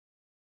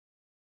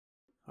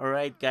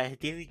Alright guys,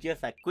 this is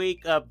just a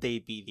quick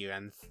update video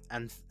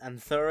and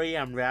sorry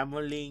I'm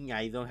rambling.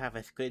 I don't have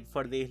a script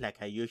for this like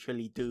I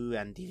usually do,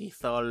 and this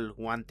is all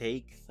one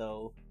take,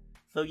 so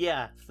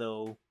yeah,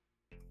 so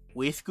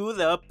we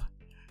screwed up.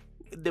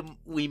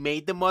 We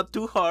made the mod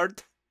too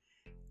hard.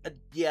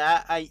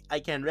 Yeah, I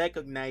can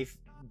recognize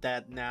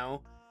that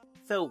now.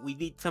 So we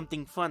did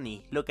something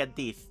funny. Look at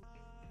this.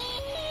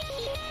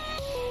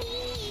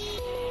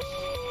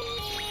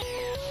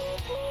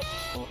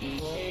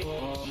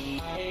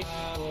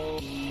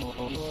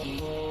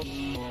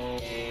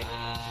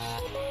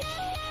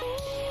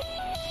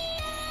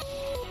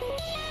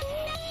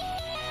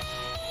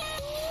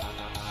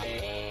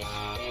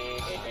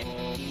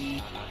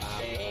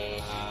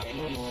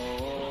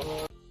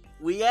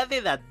 We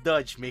added a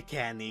dodge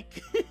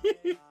mechanic.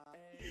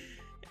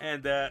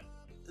 And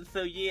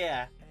so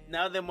yeah,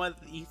 now the mod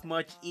is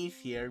much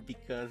easier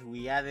because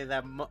we added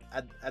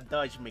a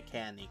dodge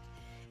mechanic.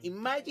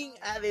 Imagine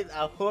adding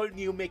a whole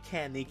new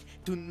mechanic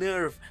to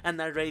nerf an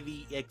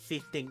already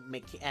existing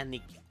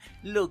mechanic.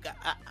 Look,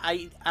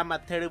 I'm a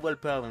terrible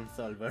problem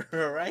solver,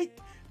 alright?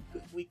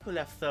 We could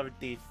have solved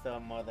this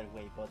some other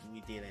way, but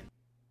we didn't.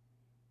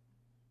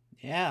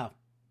 Yeah.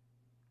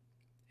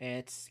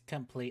 It's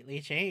completely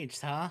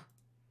changed, huh?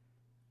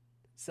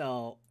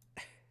 So,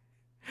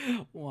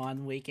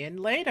 1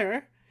 weekend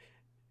later,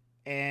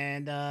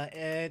 and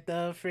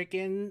the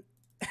freaking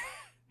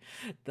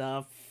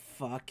the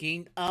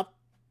fucking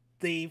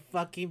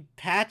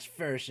patch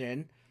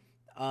version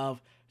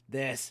of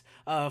this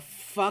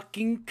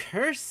fucking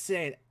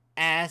cursed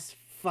ass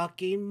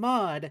fucking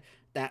mod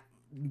that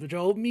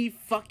drove me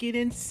fucking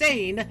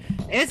insane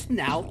is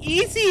now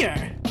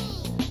easier.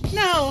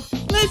 Now,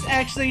 let's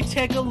actually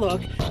take a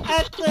look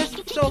at this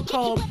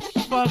so-called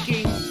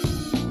fucking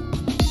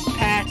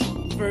patch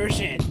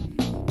version.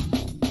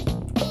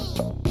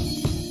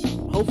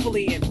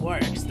 Hopefully it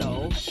works,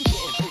 though.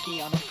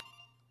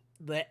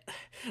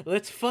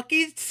 Let's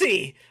fucking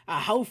see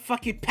how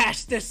fucking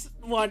patched this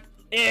one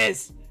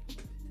is.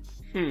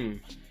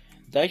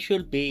 That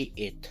should be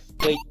it.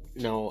 Wait,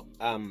 no,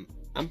 I'm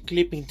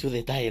clipping to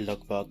the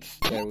dialogue box.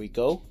 There we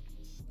go.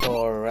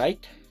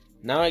 Alright.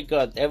 Now I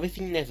got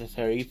everything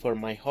necessary for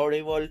my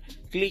horrible,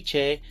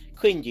 cliché,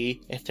 cringy,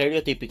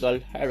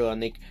 stereotypical,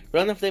 ironic,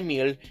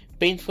 run-of-the-mill,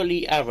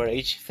 painfully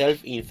average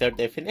self-insert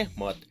FNF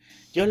mod.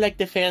 Just like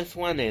the fans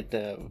wanted,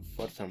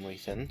 for some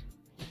reason.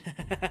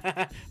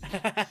 I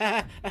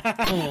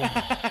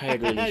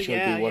really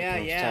should be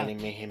working on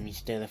Stalin Mayhem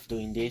instead of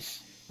doing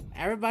this.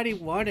 Everybody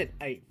wanted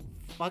a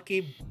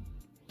fucking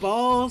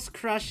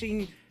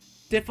balls-crushing,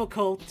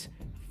 difficult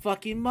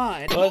fucking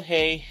mod. Well,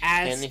 hey,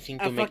 anything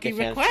to make the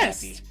fans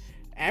happy.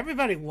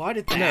 Everybody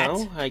wanted that.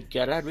 Now, I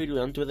gotta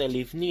return to the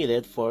list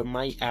needed for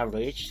my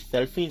average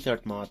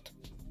self-insert mod.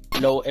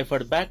 Low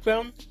effort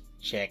background?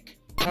 Check.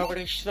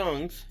 Average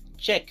songs?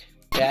 Check.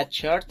 Bad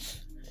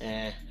charts?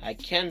 I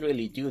can't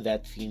really do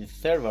that since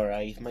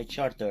Servera is my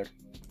charter.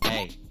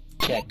 Hey,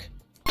 check.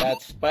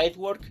 Bad spite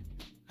work?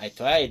 I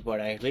tried, but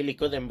I really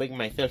couldn't bring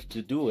myself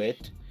to do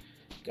it.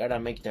 Gotta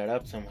make that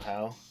up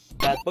somehow.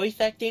 Bad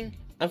voice acting?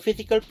 And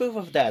physical proof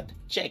of that?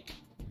 Check.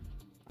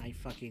 I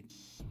fucking...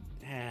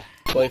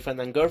 Boyfriend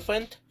and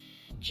girlfriend?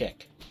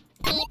 Check.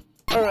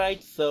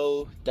 Alright,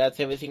 so that's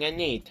everything I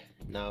need.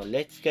 Now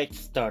let's get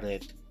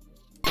started.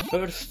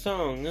 First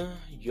song,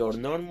 your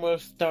normal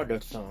starter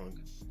song.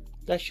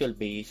 That should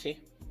be easy.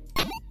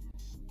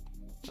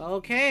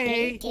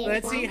 Okay,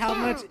 let's see how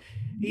much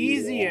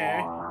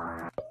easier.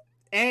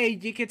 Hey,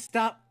 you can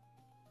stop.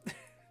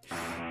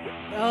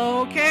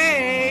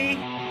 Okay,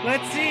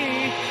 let's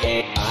see.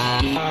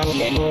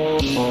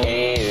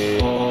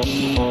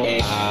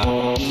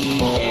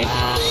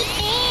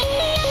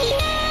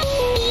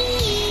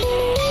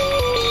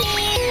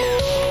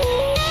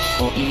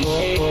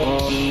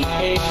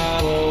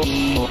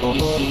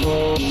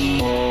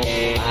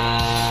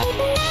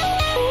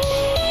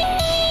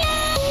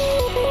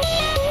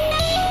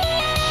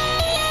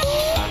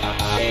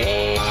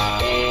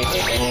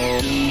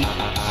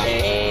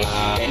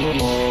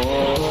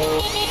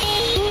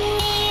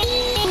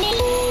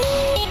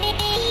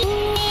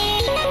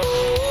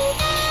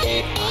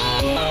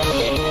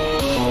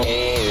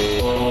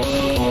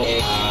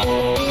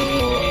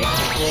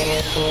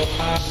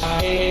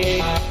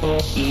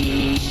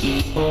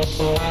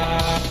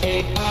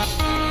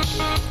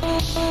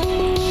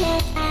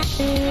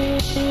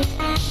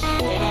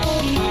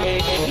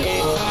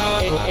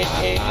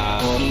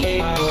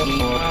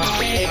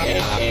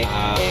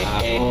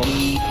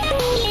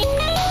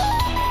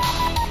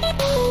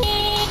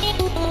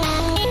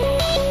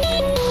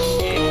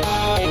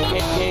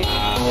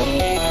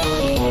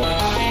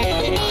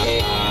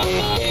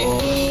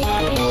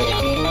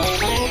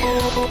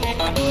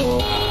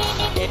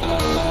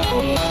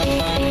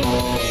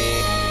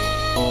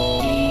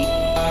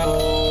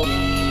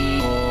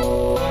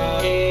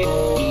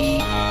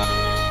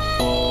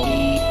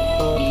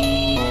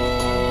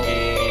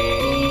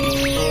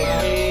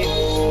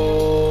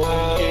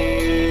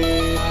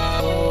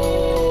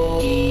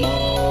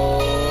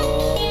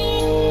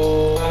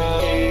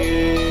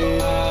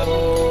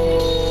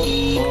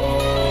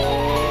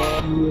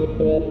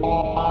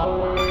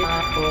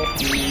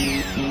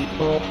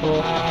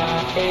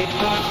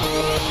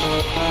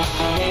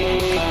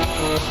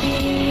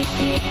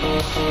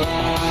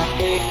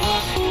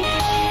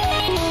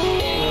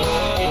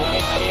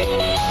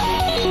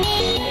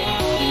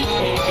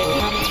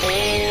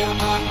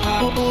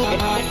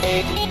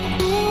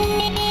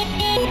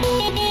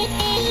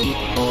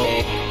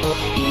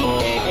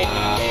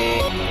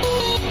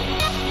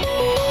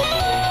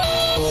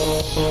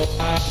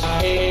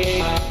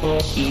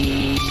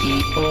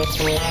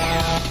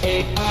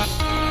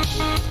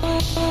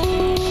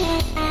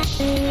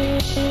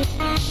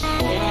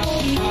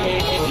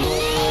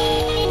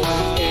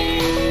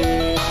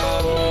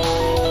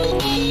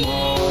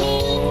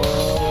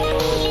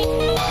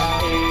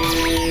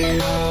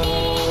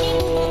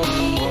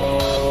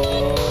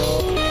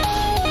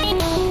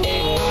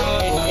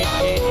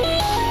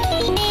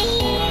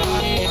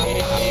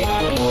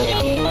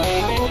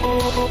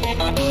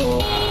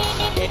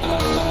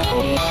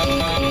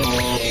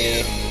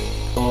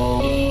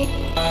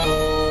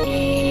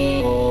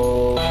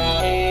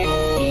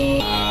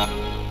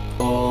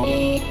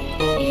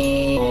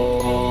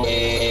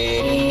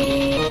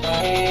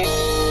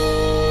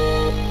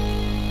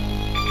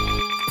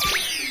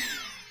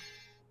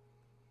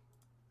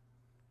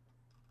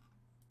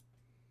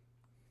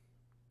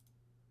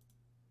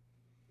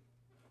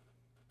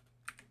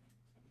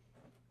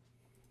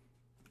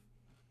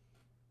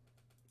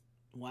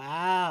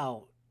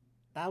 Wow,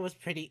 that was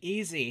pretty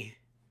easy.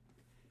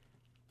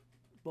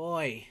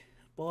 Boy,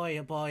 boy,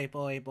 oh boy,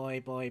 boy,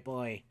 boy, boy,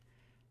 boy.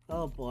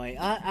 Oh boy,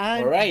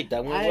 Alright,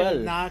 that went well.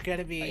 I'm not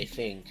gonna be. I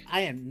think.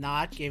 I am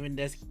not giving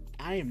this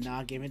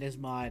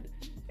mod.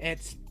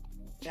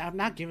 I'm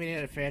not giving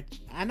it a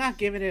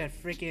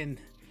freaking.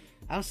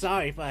 I'm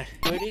sorry, but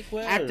Pretty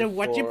well after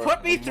what you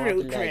put me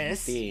through,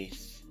 Chris.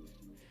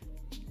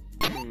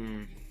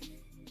 No.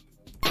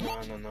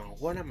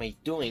 What am I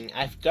doing?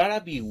 I've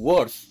gotta be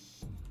worse.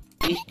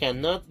 This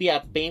cannot be a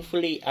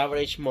painfully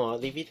average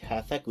mod if it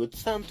has a good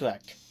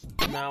soundtrack.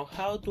 Now,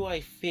 how do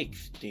I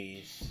fix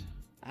this?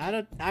 I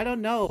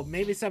don't know.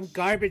 Maybe some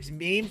garbage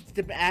memes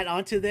to add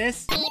onto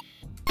this?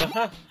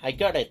 Haha, I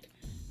got it.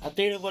 A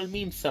terrible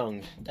meme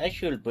song. That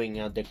should bring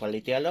out the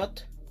quality a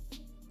lot.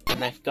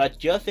 And I've got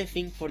just the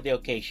thing for the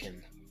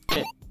occasion.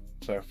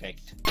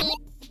 Perfect.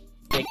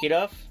 Take it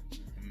off?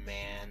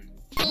 Man.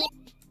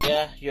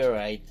 Yeah, you're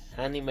right.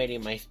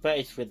 Animating my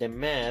sprites with the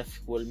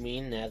mask will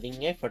mean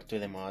adding effort to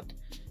the mod.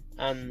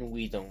 And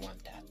we don't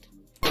want that.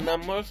 And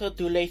I'm also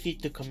too lazy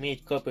to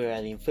commit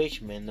copyright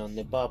infringement on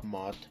the Bob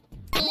mod.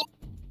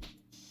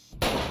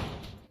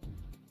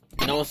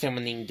 No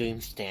summoning dream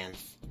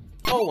stands.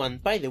 Oh,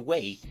 and by the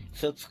way,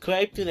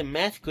 subscribe to the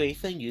Mask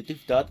Race on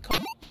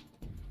youtube.com.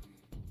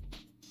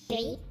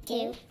 3,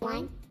 2,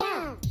 1,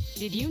 go!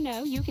 Did you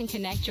know you can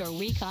connect your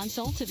Wii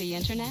console to the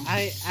internet?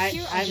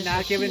 I'm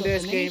not giving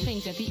this game.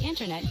 Things that the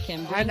internet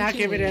can bring I'm not to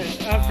giving you.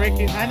 it a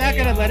freaking. I'm not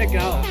gonna let it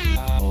go.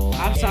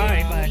 I'm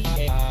sorry, but.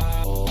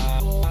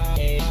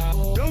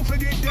 Don't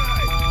forget that!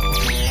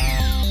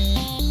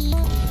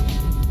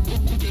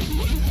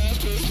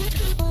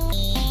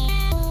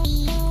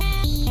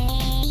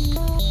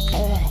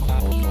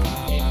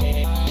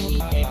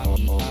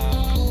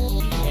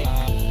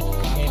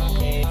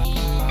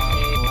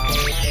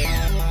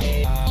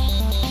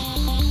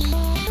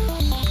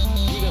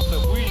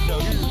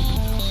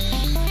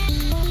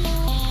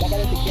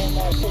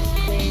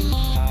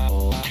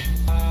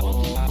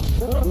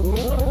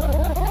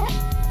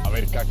 A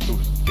ver, Cactus,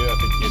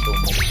 quédate quieto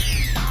un momento.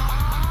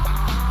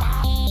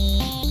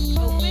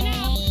 Open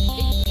up!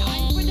 It's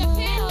time for the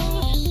film!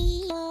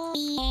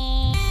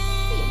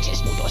 Pinches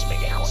putos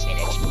pendejos,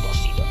 pendejos, putos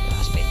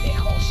idiotas,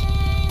 pendejos.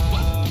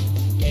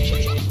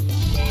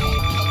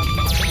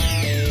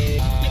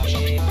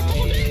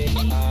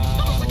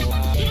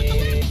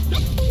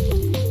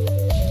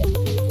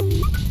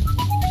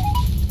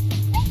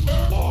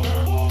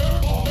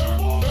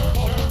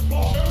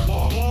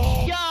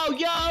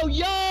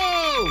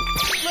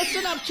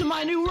 Listen up to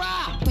my new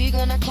rap! We're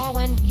gonna call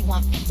when you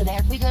want pizza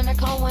there. We're gonna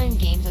call when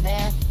games are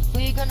there.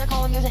 We're gonna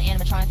call when there's an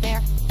animatronic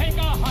there. Take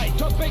a hike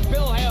to Big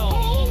Bill Hill!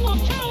 Oh, I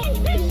challenge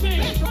Piston!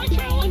 That's right,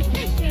 challenge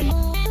Piston!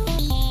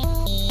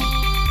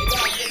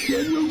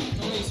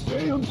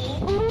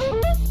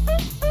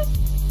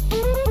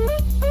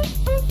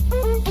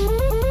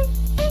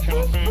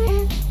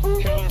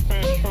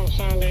 Killerfish from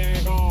San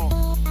Diego.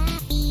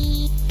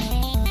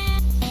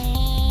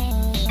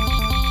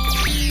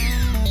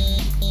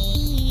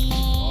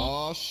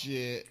 Oh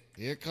shit,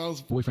 here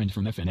comes Boyfriend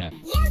from FNF. Yo!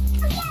 What it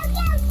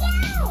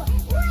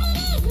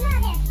is,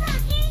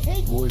 motherfucker?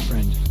 Hey,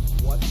 boyfriend.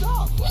 What's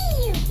up?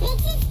 Hey, you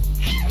bitches!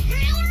 I'm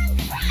high on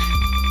crack!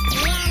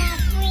 Want a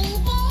free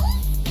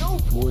day? No,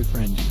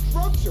 Boyfriend.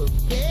 drugs are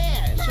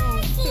bad.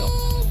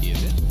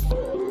 Is it?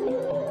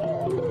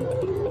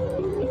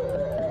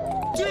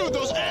 Dude,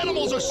 those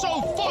animals are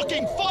so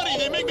fucking funny.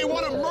 They make me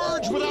want to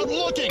merge without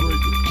looking.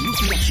 You've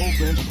seen that soul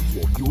vent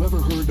before. You ever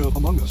heard of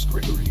Among Us,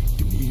 Gregory?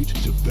 You need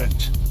to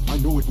vent. I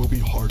know it will be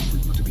hard for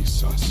you to be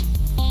sus.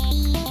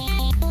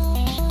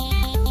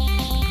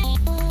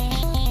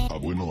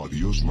 Bueno,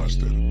 adios,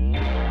 master.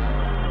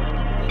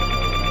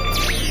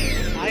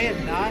 I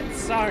am not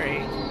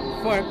sorry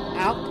for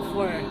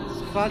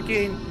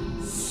fucking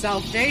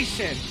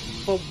salvation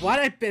for what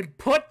I've been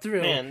put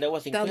through. Man, that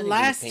was the incredibly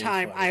last painful.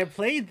 time I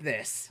played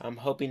this. I'm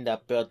hoping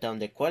that brought down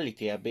the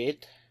quality a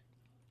bit.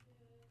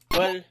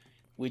 Well,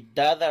 with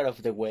that out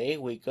of the way,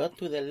 we got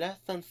to the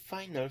last and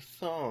final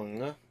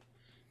song.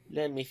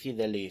 Let me see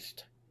the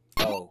list.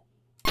 Oh,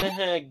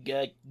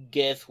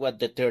 Guess what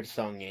the third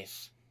song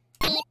is?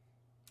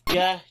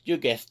 Yeah, you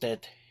guessed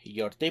it.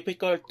 Your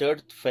typical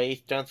third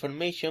phase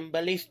transformation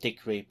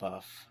ballistic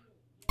ripoff.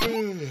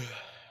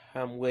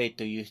 I'm way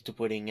too used to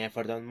putting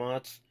effort on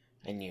mods.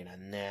 I need a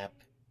nap.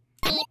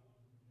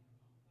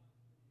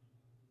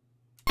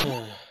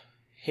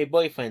 Hey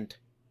boyfriend.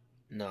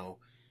 No.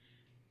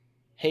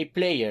 Hey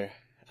player.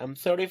 I'm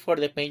sorry for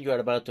the pain you are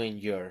about to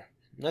endure.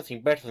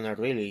 Nothing personal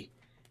really.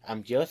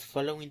 I'm just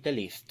following the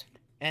list.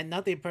 And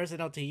nothing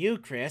personal to you,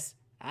 Chris.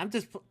 I'm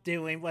just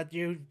doing what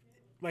you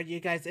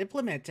guys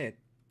implemented.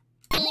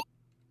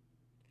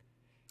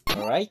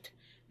 Alright?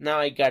 Now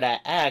I gotta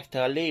act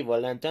all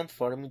evil and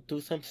transform into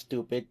some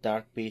stupid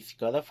dark beast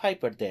god of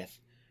hyperdeath.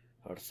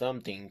 Or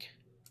something.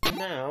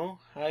 Now,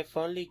 I've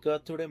only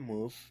got to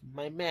remove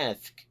my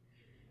mask.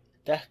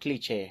 That's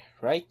cliché,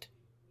 right?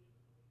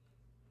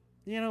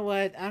 You know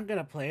what? I'm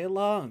gonna play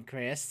along,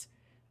 Chris.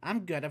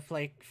 I'm gonna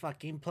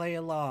fucking play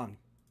along.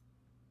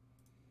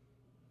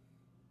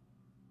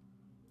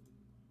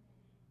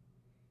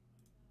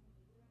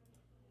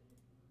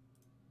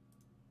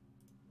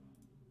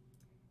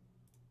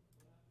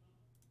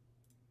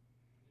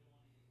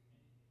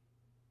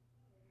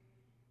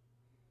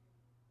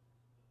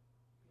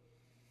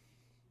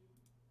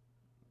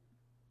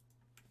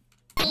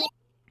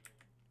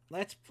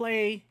 Let's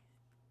play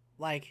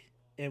like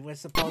it was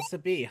supposed to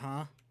be,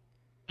 huh?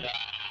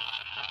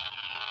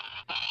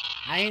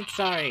 I ain't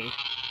sorry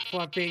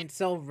for being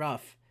so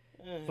rough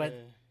with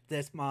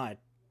this mod.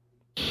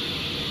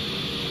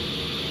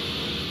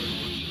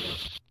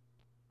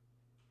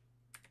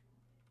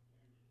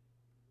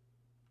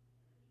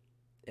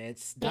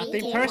 It's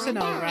nothing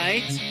personal,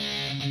 right?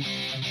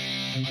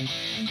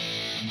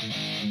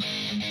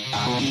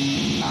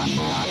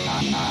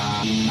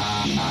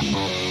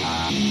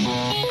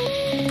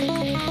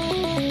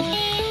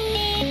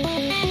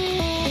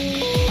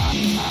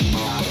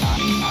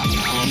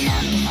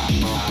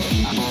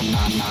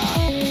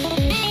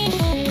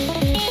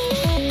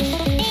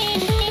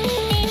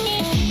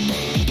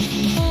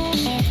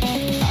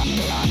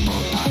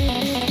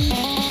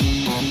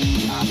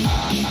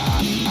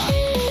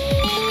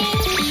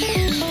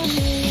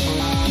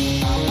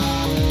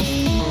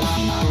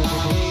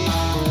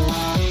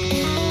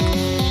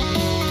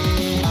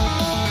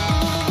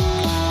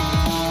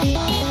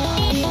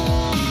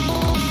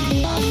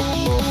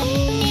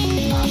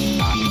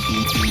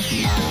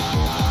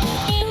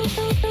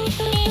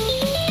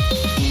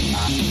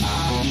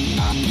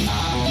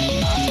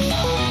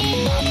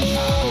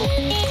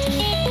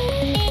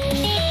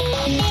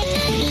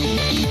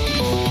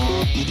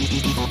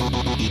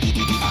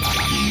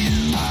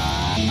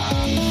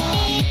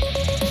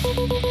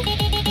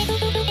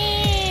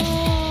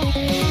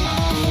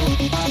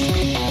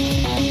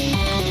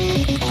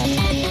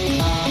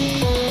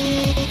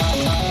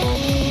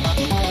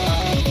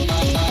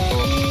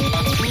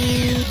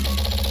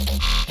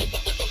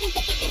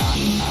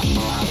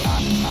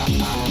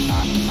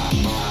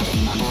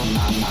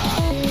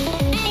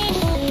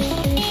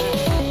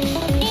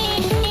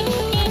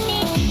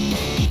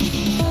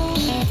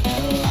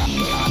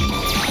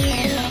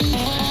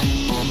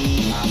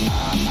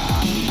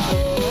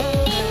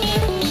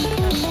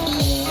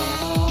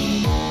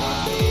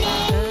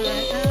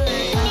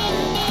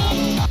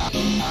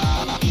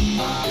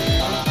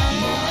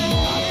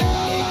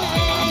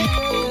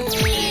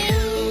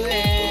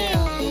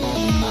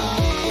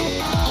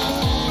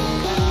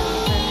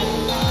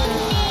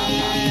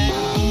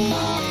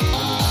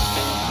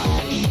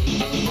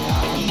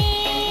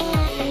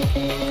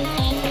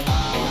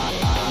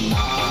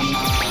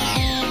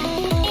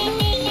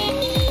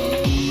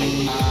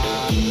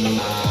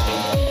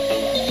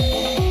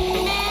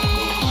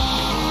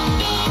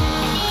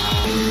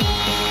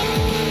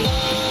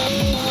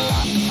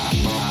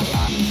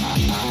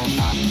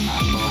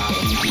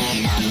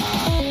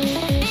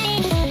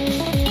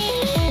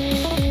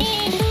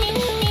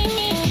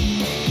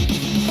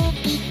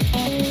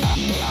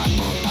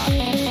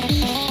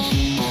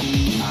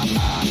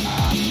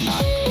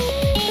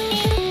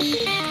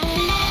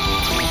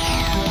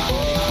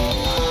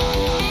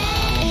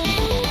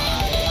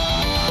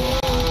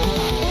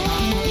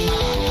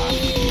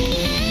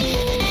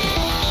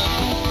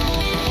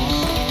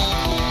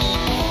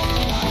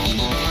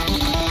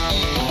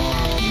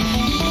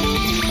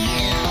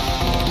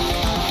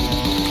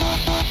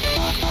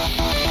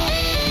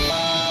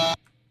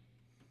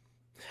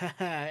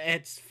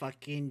 It's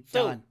fucking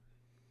done.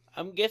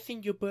 I'm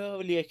guessing you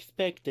probably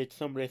expected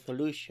some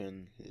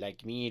resolution,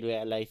 like me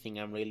realizing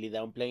I'm really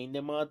down playing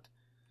the mod.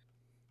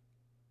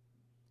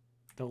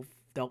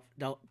 Don't.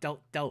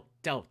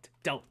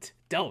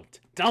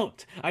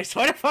 I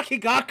swear to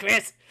fucking God,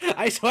 Chris!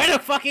 I swear to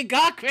fucking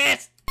God,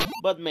 Chris!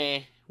 But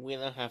meh, we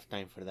don't have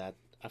time for that.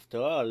 After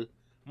all,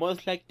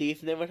 mods like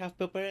this never have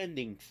proper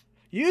endings.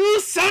 You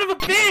son of a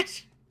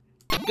bitch!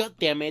 God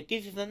damn it,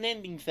 this is an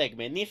ending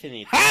segment, isn't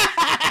it?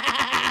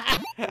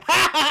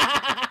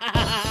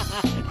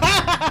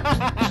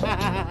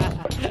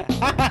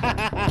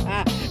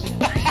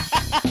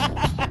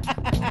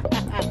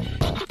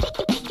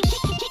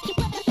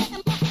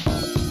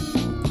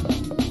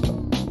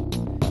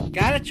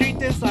 treat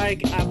this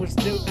like I'm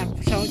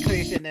showing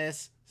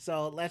creativeness,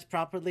 so let's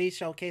properly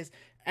showcase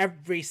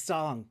every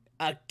song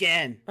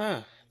again.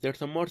 Ah, there's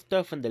some more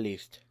stuff on the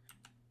list.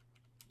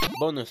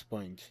 Bonus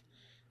points.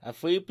 A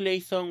free play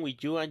song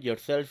with you and your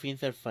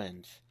self-insert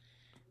fans.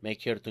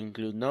 Make sure to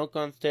include no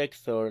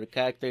context or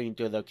character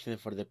introduction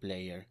for the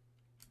player.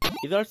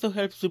 It also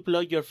helps to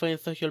plug your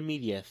friends' social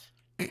medias.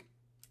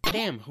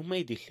 Damn, who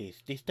made this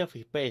list? This stuff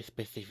is very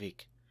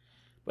specific.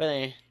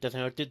 But doesn't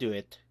hurt to do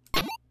it.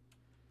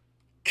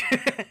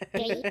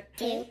 3,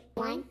 2,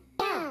 1,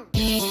 go!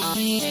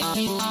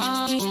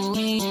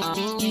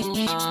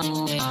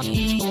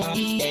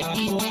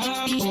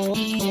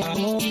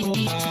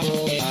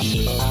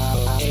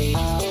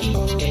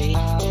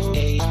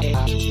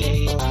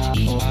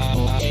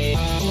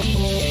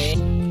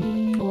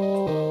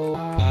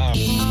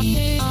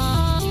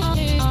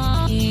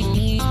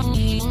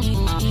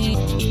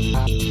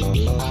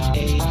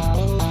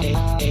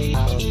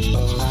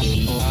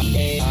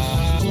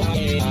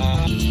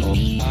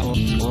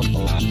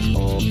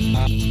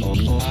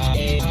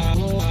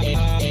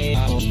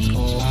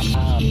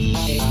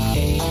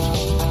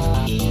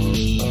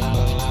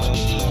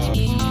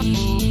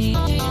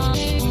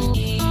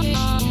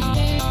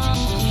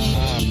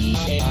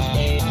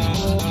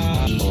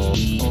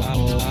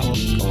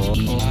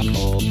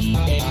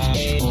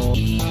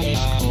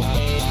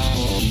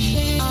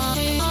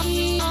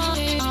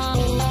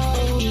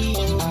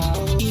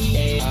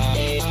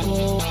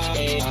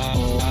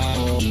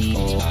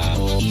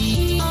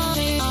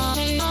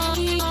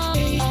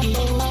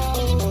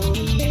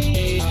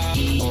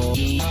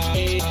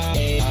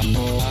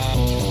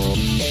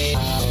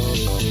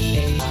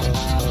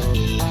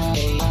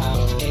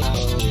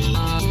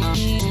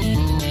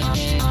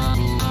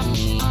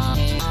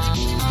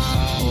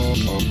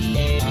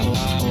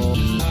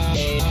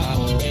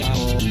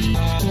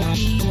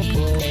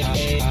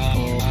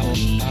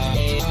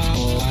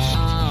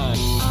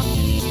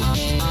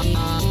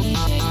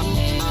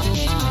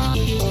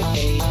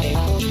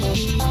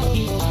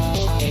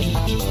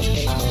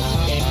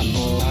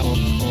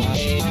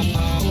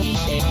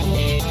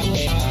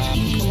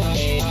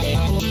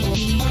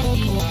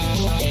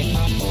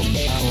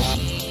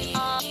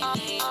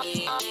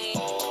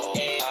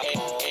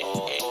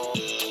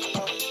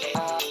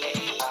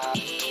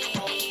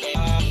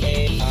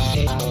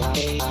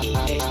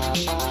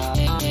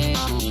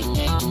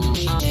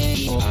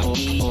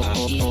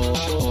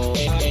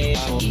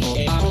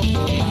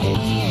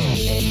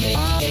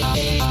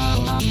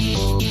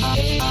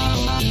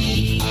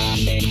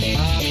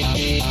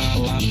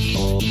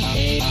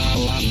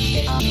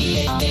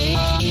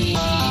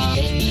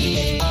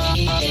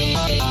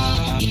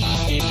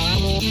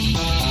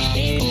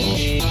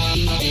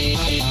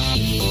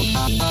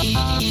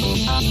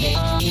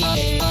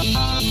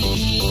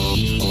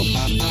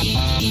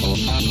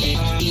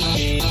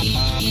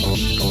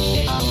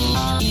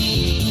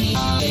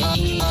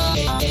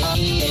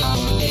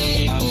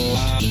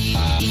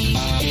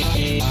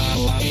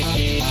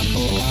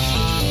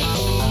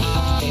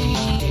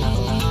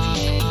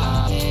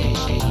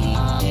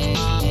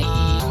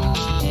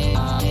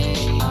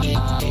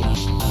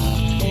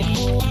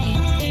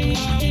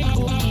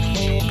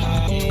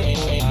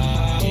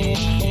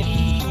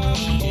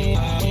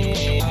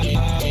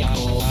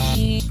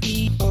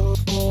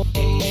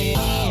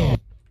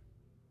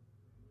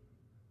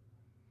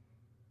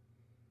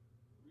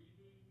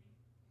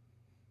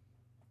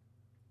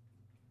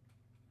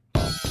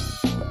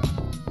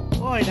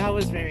 Boy, that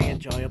was very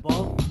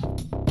enjoyable.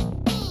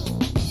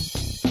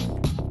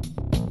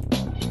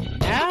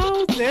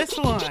 Now this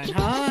one,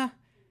 huh?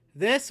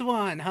 This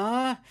one,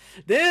 huh?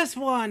 This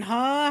one,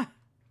 huh?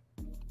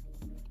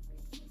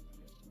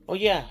 Oh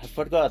yeah, I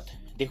forgot.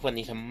 This one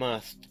is a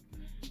must.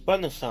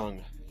 Bonus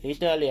song.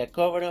 Literally a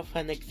cover of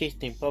an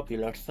existing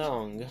popular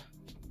song.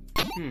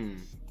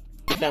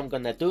 If I'm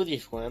gonna do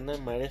this one, I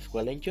might as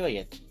well enjoy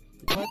it.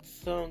 What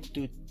song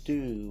to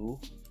do?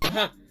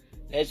 Aha!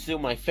 Let's do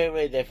my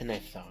favorite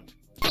FNF song.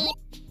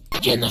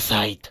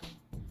 Genocide.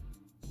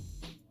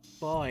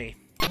 Boy.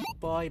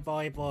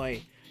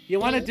 Boy. You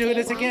wanna do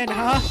this again,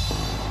 huh?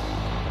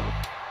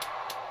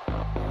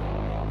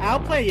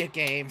 I'll play your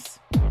games.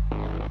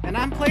 And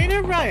I'm playing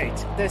it right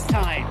this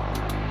time.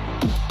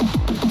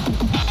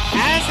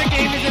 As the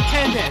game is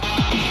intended.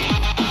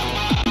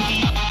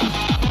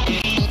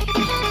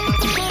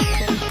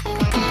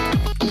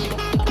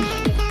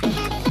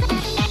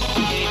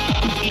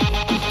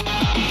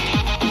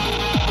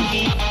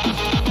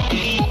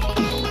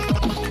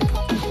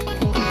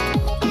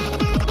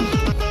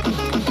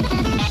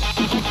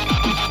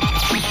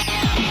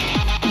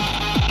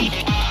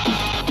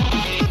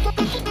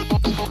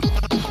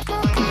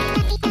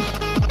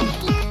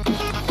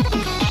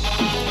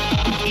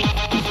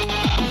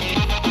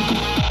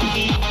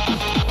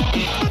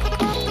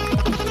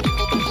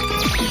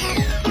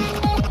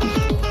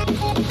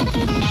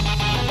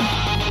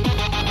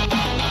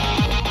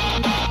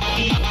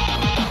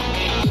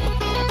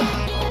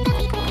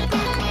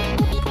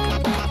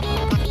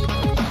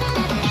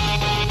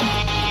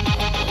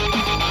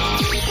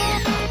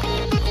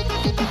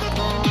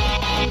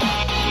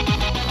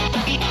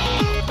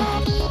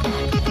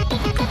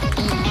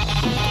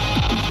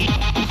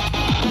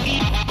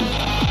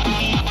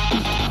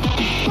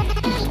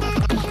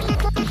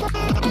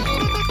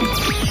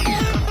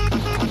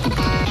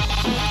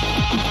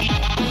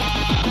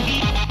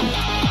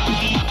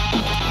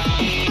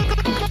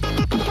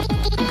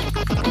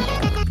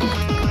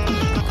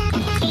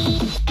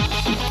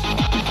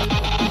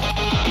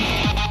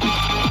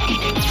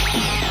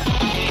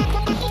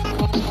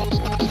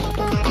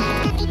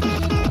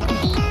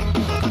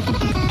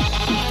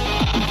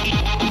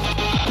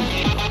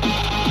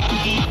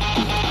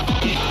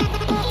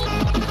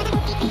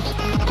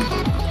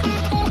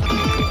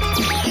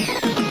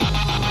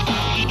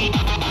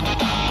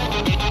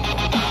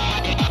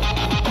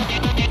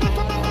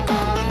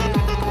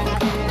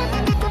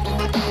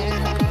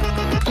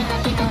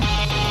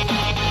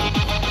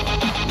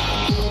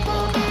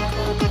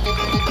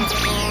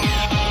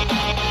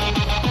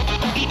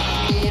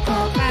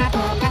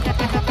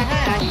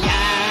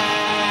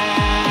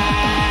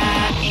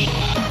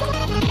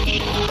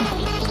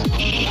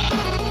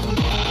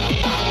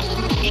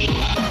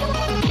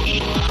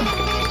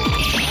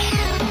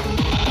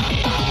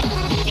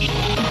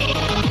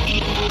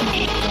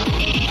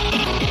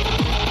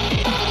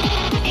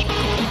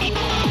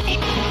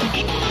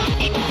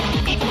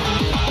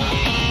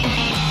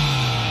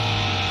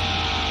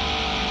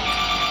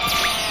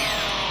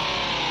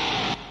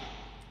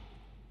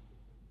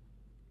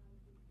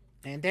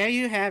 And there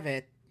you have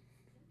it.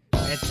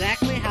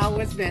 Exactly how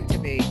it's meant to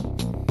be.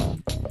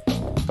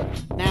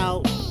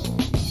 Now,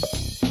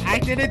 I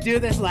didn't do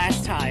this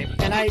last time,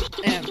 and I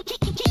am...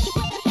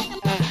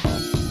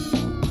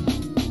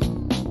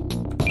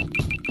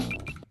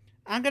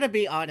 I'm gonna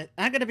be honest.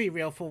 I'm gonna be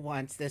real for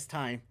once this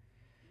time.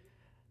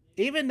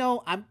 Even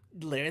though I'm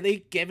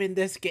literally giving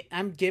this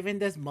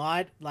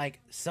mod like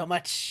so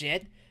much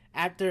shit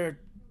after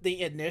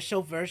the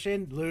initial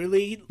version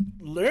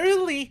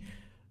literally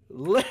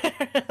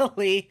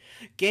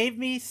gave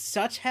me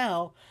such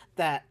hell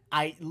that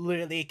I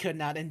literally could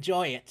not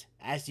enjoy it,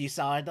 as you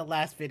saw in the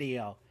last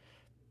video.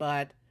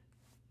 But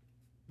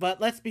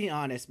let's be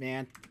honest,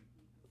 man.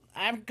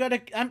 I'm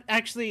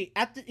actually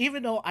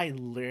even though I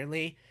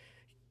literally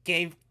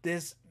gave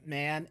this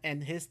man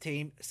and his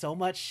team so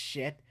much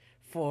shit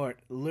for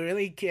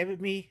literally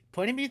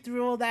putting me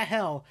through all that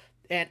hell,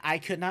 and I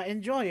could not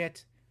enjoy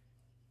it.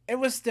 It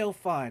was still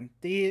fun.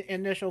 The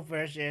initial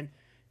version,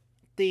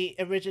 the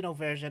original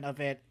version of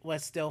it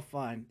was still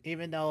fun,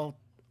 even though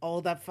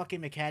all that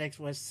fucking mechanics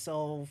was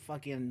so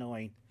fucking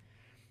annoying.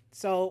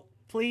 So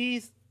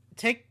please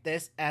take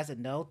this as a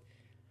note.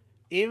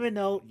 Even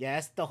though,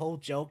 yes, the whole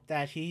joke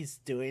that he's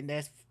doing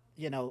this,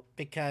 you know,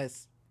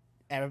 because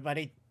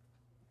everybody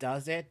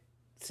does it,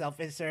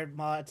 self-insert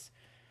mods,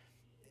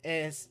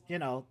 is, you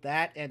know,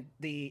 that, and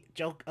the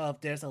joke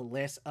of there's a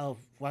list of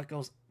what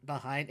goes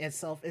behind a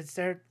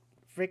self-insert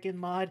freaking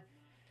mod.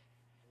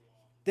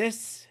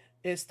 This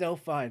is still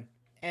fun,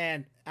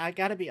 and I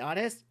gotta be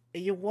honest,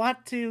 you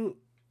want to...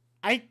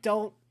 I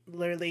don't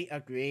literally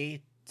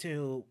agree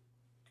to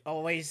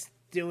always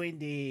doing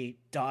the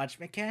dodge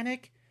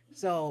mechanic,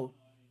 so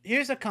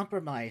here's a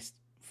compromise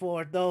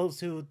for those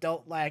who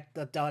don't like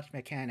the dodge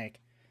mechanic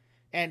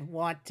and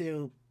want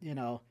to, you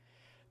know,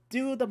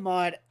 do the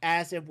mod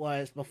as it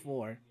was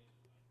before.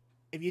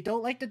 If you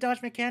don't like the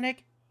dodge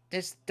mechanic,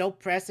 just don't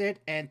press it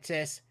and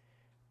just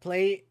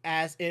play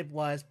as it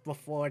was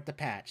before the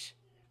patch.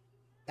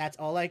 That's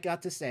all I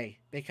got to say,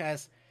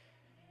 because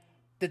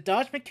the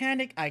dodge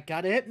mechanic, I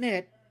gotta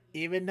admit,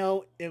 even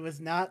though it was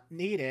not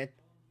needed,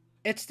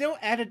 it still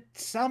added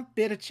some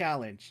bit of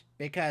challenge,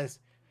 because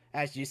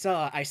as you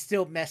saw, I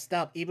still messed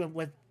up even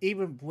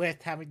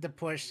with having to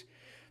push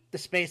the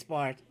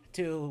spacebar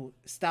to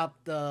stop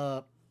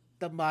the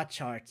mod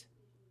chart.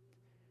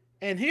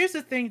 And here's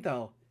the thing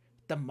though,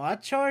 the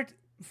mod chart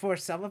for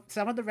some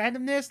of the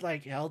randomness,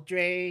 like health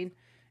drain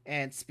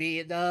and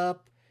speed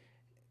up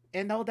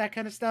and all that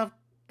kind of stuff,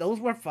 those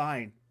were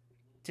fine.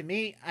 To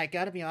me, I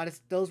gotta be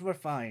honest, those were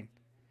fine.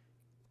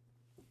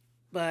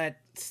 But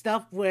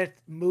stuff with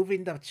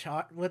moving the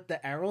chart with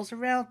the arrows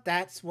around,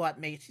 that's what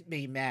makes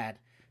me mad.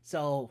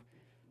 So,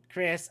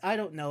 Chris, I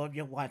don't know if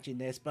you're watching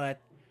this,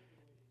 but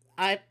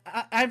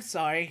I'm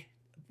sorry,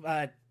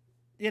 but,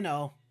 you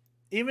know,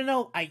 even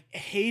though I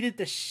hated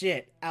the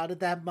shit out of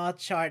that mod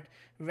chart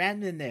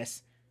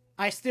randomness,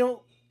 I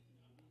still,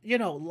 you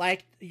know,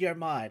 liked your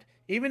mod.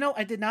 Even though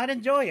I did not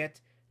enjoy it,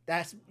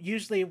 that's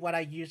usually what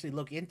I usually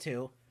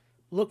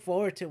look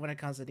forward to when it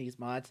comes to these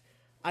mods.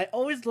 I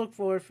always look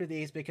forward for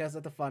these because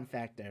of the fun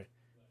factor.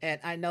 And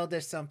I know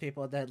there's some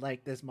people that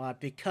like this mod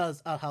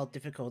because of how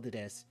difficult it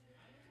is.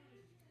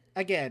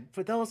 Again,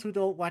 for those who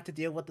don't want to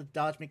deal with the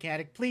dodge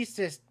mechanic, please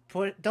just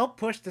don't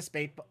push the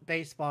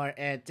space bar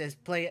and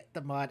just play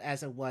the mod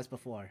as it was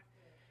before.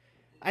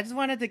 I just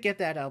wanted to get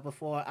that out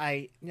before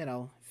I, you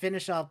know,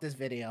 finish off this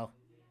video.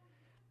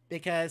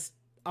 Because,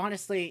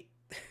 honestly,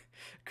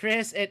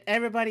 Chris and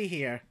everybody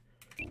here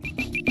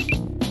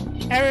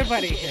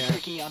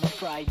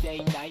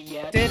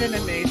did an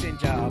amazing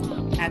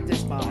job at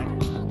this mod.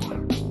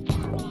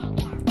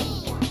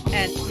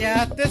 And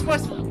yeah, this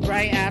was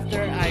right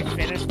after I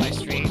finished my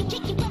stream,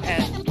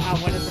 and I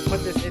wanted to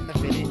put this in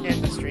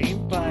the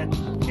stream, but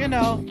you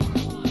know,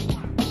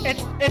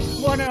 it's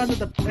water under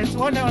the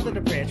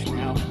bridge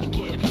now.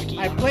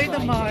 I played the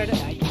mod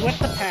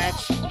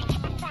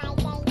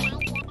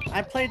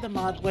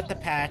with the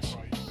patch.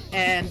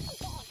 And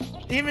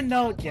even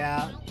though,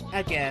 yeah,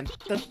 again,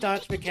 the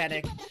dodge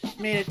mechanic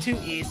made it too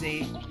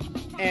easy,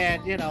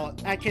 and you know,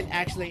 I can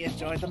actually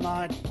enjoy the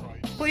mod.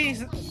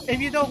 Please, if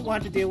you don't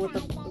want to deal with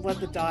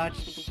the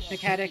dodge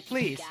mechanic,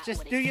 please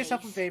just do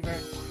yourself a favor,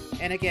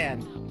 and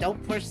again,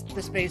 don't push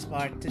the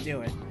spacebar to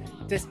do it.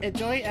 Just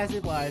enjoy it as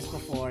it was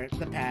before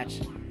the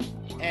patch,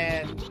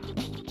 and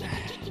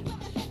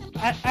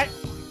I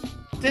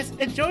just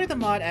enjoy the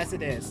mod as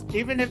it is.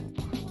 Even if,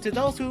 to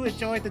those who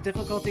enjoyed the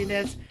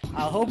difficultiness,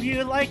 I hope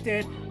you liked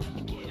it,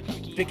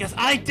 because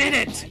I did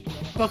it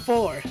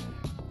before.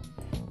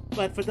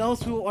 but for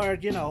those who are,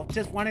 you know,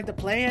 just wanting to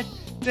play it,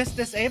 just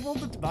disable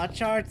the mod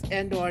charts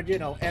and or, you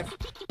know, if,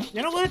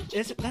 you know what,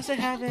 does it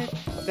have it?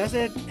 Does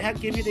it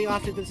give you the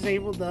option to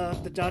disable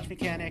the dodge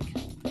mechanic?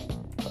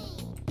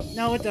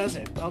 No, it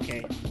doesn't.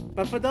 Okay.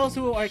 But for those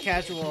who are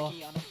casual,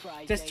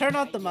 just turn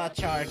off the mod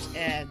charts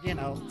and, you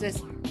know,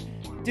 just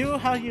do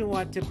how you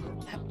want to,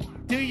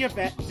 do your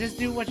best, just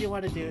do what you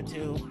want to do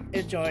to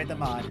enjoy the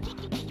mod.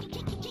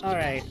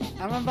 Alright,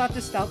 I'm about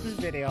to stop this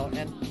video,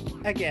 and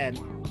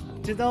again,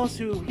 to those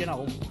who, you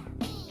know,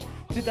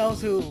 to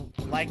those who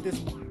like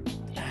this,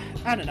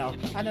 I don't know,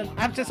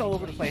 I'm just all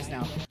over the place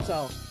now.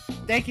 So,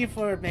 thank you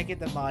for making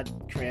the mod,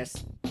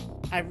 Chris.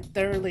 I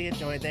thoroughly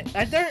enjoyed it.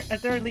 I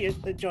thoroughly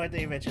enjoyed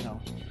the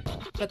original,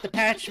 but the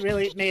patch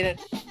really made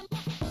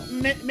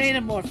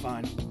it more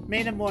fun,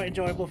 made it more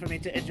enjoyable for me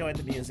to enjoy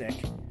the music.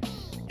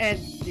 And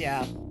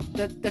yeah,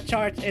 the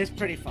chart is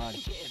pretty fun.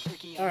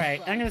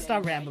 Alright, I'm gonna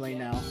stop rambling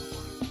now.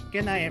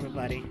 Good night,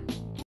 everybody.